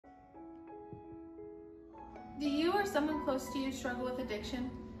Do you or someone close to you struggle with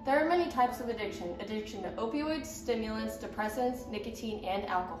addiction? There are many types of addiction. Addiction to opioids, stimulants, depressants, nicotine, and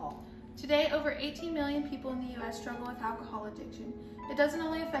alcohol. Today, over 18 million people in the U.S. struggle with alcohol addiction. It doesn't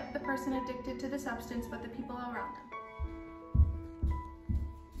only affect the person addicted to the substance, but the people around them.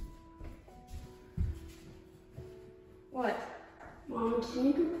 What? Mom, can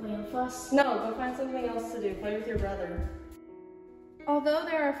you go play with us? No, go find something else to do. Play with your brother. Although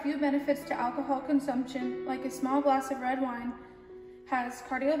there are a few benefits to alcohol consumption, like a small glass of red wine has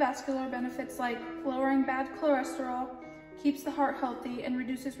cardiovascular benefits like lowering bad cholesterol, keeps the heart healthy, and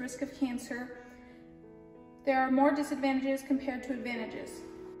reduces risk of cancer, there are more disadvantages compared to advantages.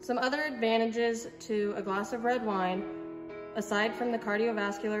 Some other advantages to a glass of red wine, aside from the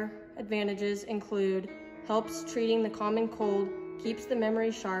cardiovascular advantages, include helps treating the common cold, keeps the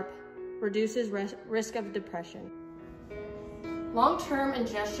memory sharp, reduces risk of depression. Long-term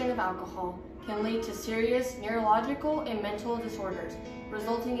ingestion of alcohol can lead to serious neurological and mental disorders,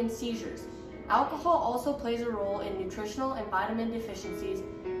 resulting in seizures. Alcohol also plays a role in nutritional and vitamin deficiencies,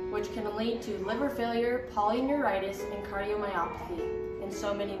 which can lead to liver failure, polyneuritis, and cardiomyopathy, and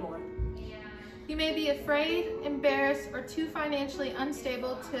so many more. You may be afraid, embarrassed, or too financially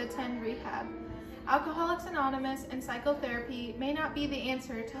unstable to attend rehab. Alcoholics Anonymous and psychotherapy may not be the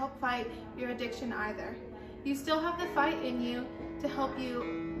answer to help fight your addiction either. You still have the fight in you to help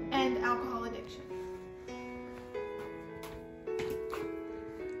you end alcohol addiction.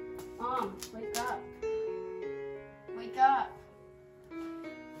 Mom, wake up. Wake up.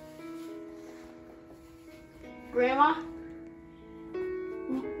 Grandma?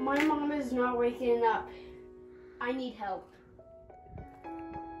 My mom is not waking up. I need help.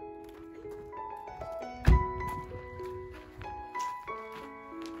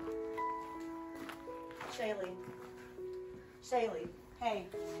 Chaylee, hey,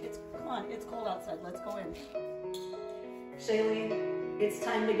 come on, it's cold outside, let's go in. Chaylee, it's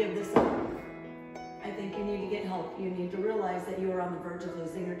time to give this up. I think you need to get help. You need to realize that you are on the verge of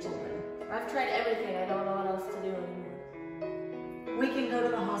losing your children. I've tried everything. I don't know what else to do anymore. We can go to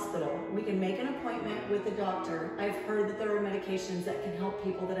the hospital. We can make an appointment with the doctor. I've heard that there are medications that can help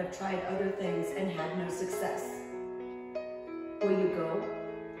people that have tried other things and had no success. Will you go?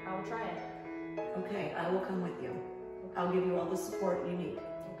 I'll try it. Okay, I will come with you. I'll give you all the support you need.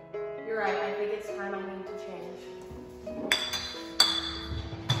 You're right. I think it's time I need to change.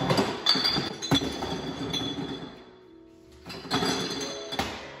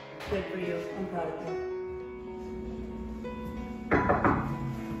 Good for you. I'm proud of you.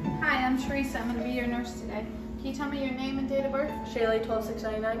 Hi, I'm Theresa. I'm going to be your nurse today. Can you tell me your name and date of birth? Chaylee,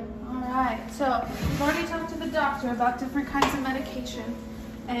 12699. Alright, so we've already talked to the doctor about different kinds of medication,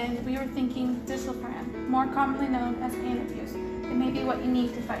 and we were thinking Disulfiram, more commonly known as antabuse. It may be what you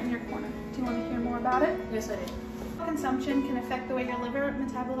need to fight in your corner. Do you want to hear more about it? Yes, I do. Consumption can affect the way your liver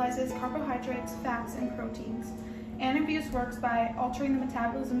metabolizes carbohydrates, fats, and proteins. Antabuse works by altering the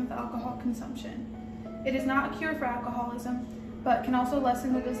metabolism of alcohol consumption. It is not a cure for alcoholism, but can also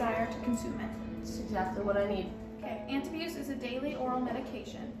lessen the desire to consume it. That's exactly what I need. Okay, antabuse is a daily oral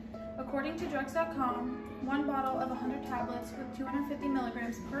medication. According to drugs.com, one bottle of 100 tablets with 250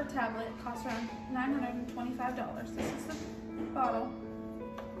 milligrams per tablet costs around $925. This is the bottle.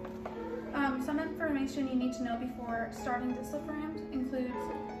 Some information you need to know before starting Disulfiram includes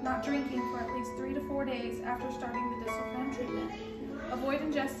not drinking for at least 3 to 4 days after starting the Disulfiram treatment. Avoid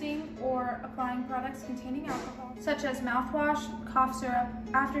ingesting or applying products containing alcohol, such as mouthwash, cough syrup,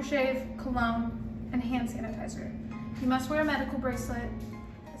 aftershave, cologne, and hand sanitizer. You must wear a medical bracelet.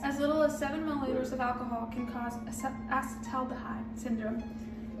 As little as 7 milliliters of alcohol can cause acetaldehyde syndrome,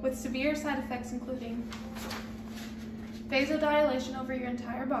 with severe side effects including vasodilation over your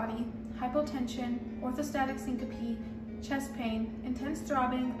entire body, hypotension, orthostatic syncope, chest pain, intense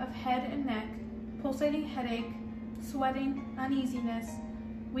throbbing of head and neck, pulsating headache, sweating, uneasiness,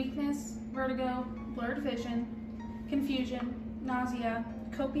 weakness, vertigo, blurred vision, confusion, nausea,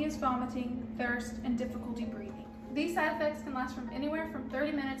 copious vomiting, thirst, and difficulty breathing. These side effects can last from anywhere from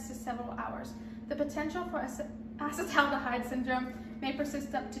 30 minutes to several hours. The potential for acetaldehyde syndrome may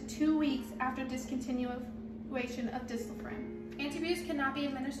persist up to 2 weeks after discontinuation of Disulfiram. Antabuse cannot be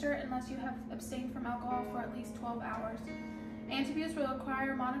administered unless you have abstained from alcohol for at least 12 hours. Antabuse will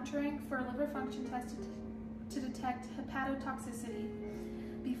require monitoring for a liver function test to detect hepatotoxicity.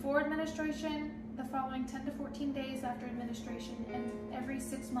 Before administration, the following 10 to 14 days after administration, and every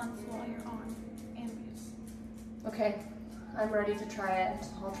 6 months while you're on Antabuse. Okay, I'm ready to try it.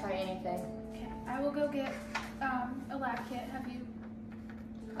 I'll try anything. Okay, I will go get a lab kit. Have you?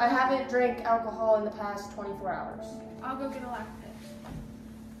 I haven't drank alcohol in the past 24 hours. I'll go get a lab kit.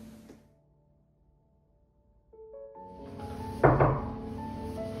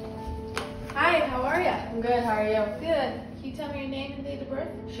 I'm good, how are you? Good. Can you tell me your name and date of birth?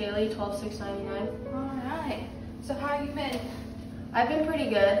 Chaylee, 12/6/99. Alright. So how have you been? I've been pretty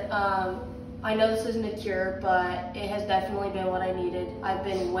good. I know this isn't a cure, but it has definitely been what I needed. I've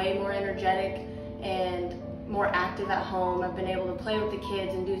been way more energetic and more active at home. I've been able to play with the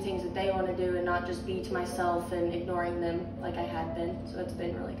kids and do things that they want to do and not just be to myself and ignoring them like I had been. So it's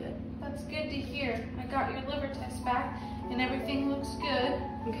been really good. That's good to hear. I got your liver test back and everything looks good.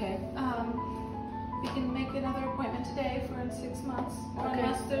 Okay. We can make another appointment today for in 6 months. Or Okay.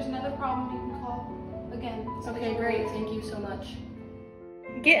 unless there's another problem, you can call again. Okay, great. Thank you so much.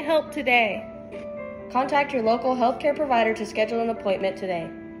 Get help today. Contact your local healthcare provider to schedule an appointment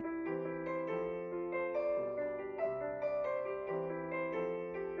today.